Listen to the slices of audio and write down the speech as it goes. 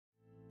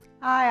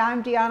Hi,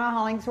 I'm Diana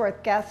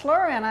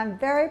Gessler, and I'm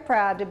very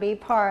proud to be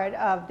part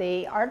of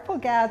the Artful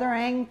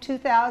Gathering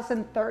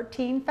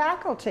 2013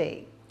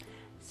 faculty.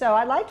 So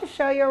I'd like to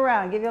show you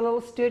around, give you a little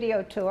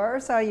studio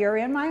tour. So you're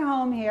in my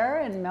home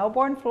here in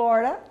Melbourne,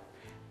 Florida,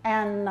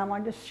 and I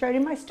want to show you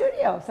my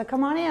studio, so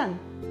come on in.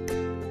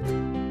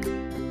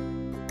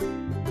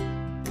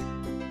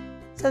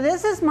 So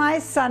this is my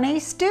sunny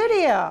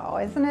studio.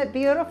 Isn't it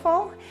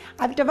beautiful?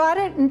 I've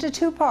divided it into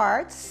two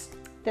parts.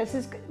 This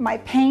is my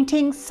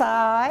painting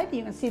side.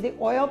 You can see the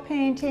oil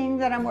painting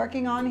that I'm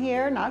working on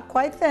here, not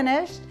quite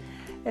finished.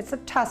 It's a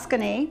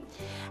Tuscany.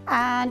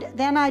 And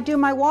then I do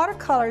my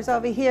watercolors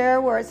over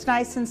here where it's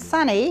nice and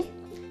sunny.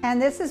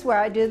 And this is where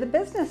I do the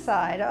business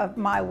side of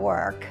my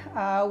work.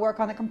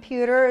 Work on the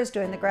computers,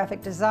 doing the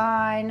graphic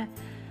design,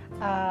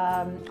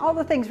 all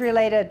the things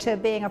related to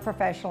being a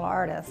professional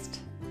artist.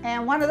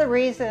 And one of the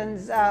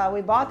reasons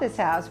we bought this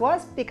house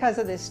was because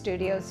of this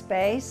studio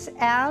space,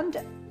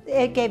 and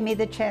it gave me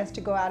the chance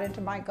to go out into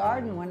my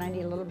garden when I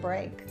need a little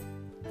break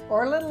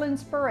or a little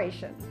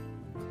inspiration.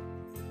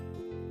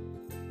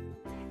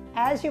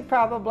 As you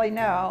probably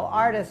know,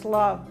 artists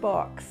love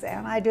books,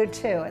 and I do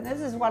too. And this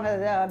is one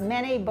of the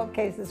many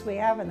bookcases we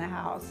have in the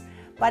house,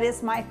 but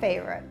it's my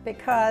favorite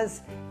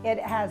because it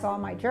has all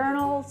my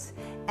journals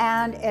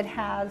and it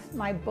has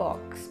my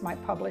books, my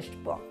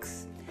published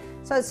books.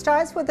 So it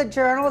starts with the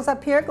journals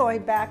up here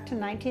going back to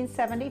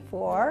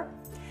 1974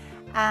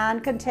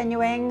 and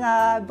continuing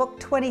book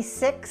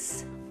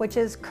 26, which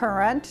is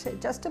current.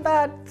 Just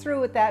about through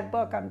with that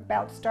book. I'm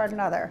about to start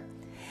another.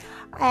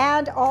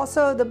 And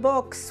also the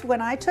books.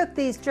 When I took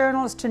these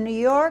journals to New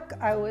York,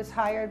 I was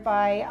hired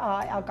by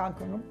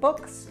Algonquin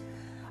Books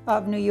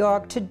of New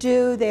York to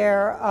do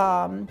their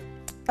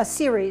a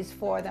series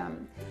for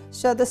them.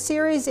 So the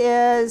series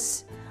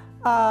is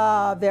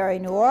very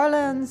New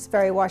Orleans,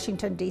 very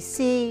Washington,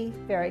 D.C.,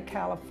 very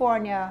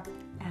California,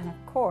 and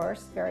of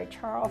course, very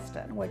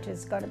Charleston, which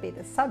is going to be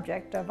the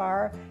subject of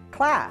our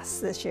class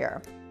this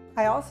year.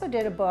 I also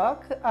did a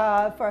book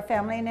for a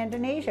family in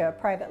Indonesia,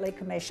 privately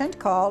commissioned,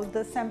 called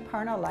The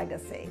Semperna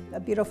Legacy, a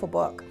beautiful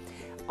book.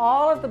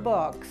 All of the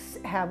books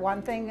have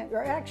one thing,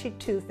 or actually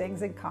two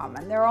things in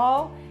common. They're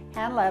all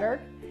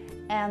hand-lettered,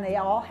 and they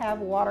all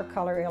have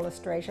watercolor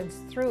illustrations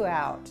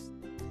throughout.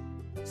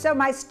 So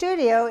my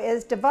studio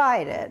is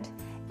divided,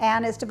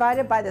 and it's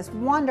divided by this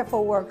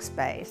wonderful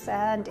workspace.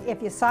 And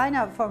if you sign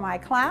up for my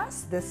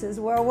class, this is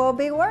where we'll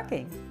be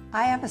working.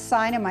 I have a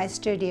sign in my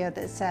studio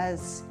that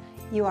says,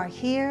 "You are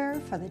here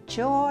for the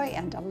joy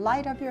and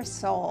delight of your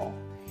soul."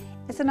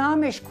 It's an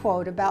Amish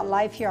quote about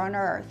life here on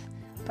earth,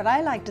 but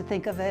I like to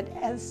think of it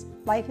as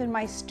life in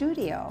my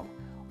studio,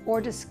 or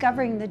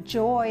discovering the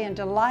joy and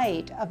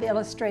delight of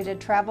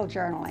illustrated travel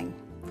journaling.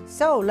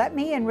 So let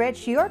me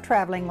enrich your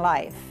traveling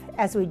life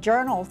as we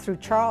journal through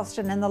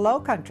Charleston and the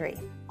Lowcountry.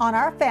 On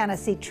our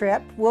fantasy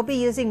trip, we'll be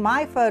using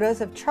my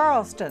photos of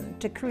Charleston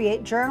to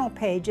create journal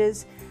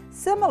pages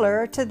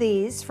similar to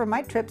these from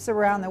my trips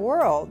around the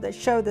world that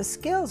show the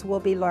skills we'll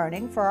be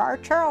learning for our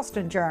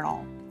Charleston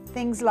journal.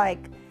 Things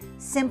like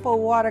simple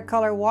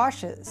watercolor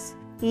washes,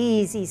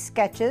 easy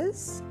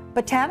sketches,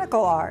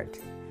 botanical art,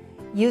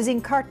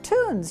 using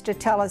cartoons to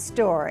tell a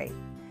story,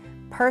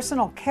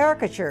 personal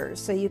caricatures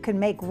so you can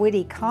make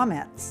witty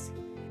comments,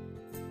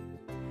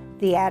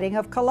 the adding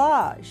of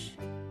collage,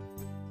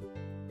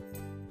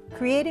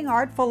 creating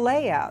artful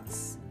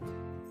layouts,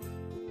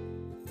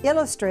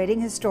 illustrating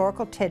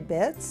historical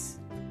tidbits,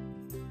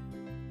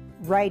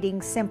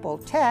 writing simple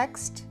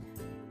text,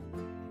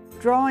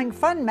 drawing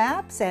fun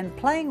maps, and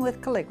playing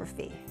with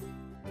calligraphy.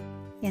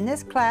 In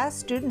this class,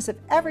 students of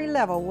every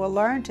level will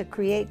learn to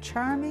create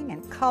charming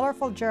and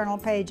colorful journal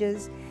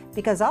pages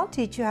because I'll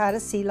teach you how to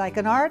see like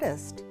an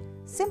artist,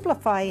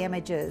 simplify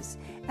images,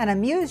 and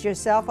amuse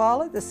yourself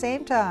all at the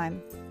same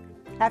time.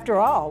 After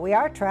all, we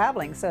are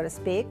traveling, so to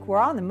speak. We're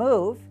on the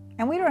move,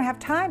 and we don't have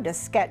time to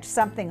sketch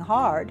something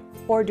hard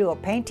or do a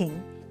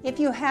painting. If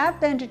you have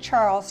been to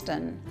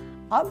Charleston,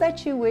 I'll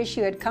bet you wish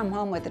you had come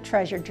home with a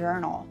treasure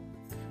journal.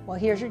 Well,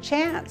 here's your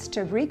chance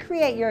to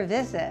recreate your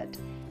visit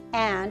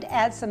and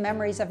add some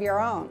memories of your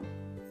own.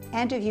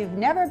 And if you've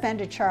never been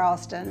to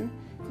Charleston,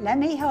 let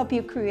me help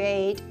you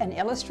create an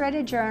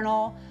illustrated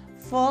journal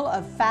full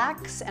of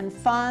facts and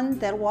fun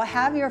that will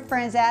have your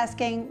friends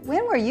asking,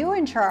 "When were you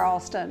in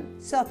Charleston?"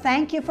 So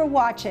thank you for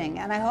watching,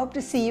 and I hope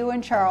to see you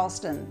in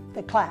Charleston,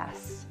 the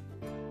class.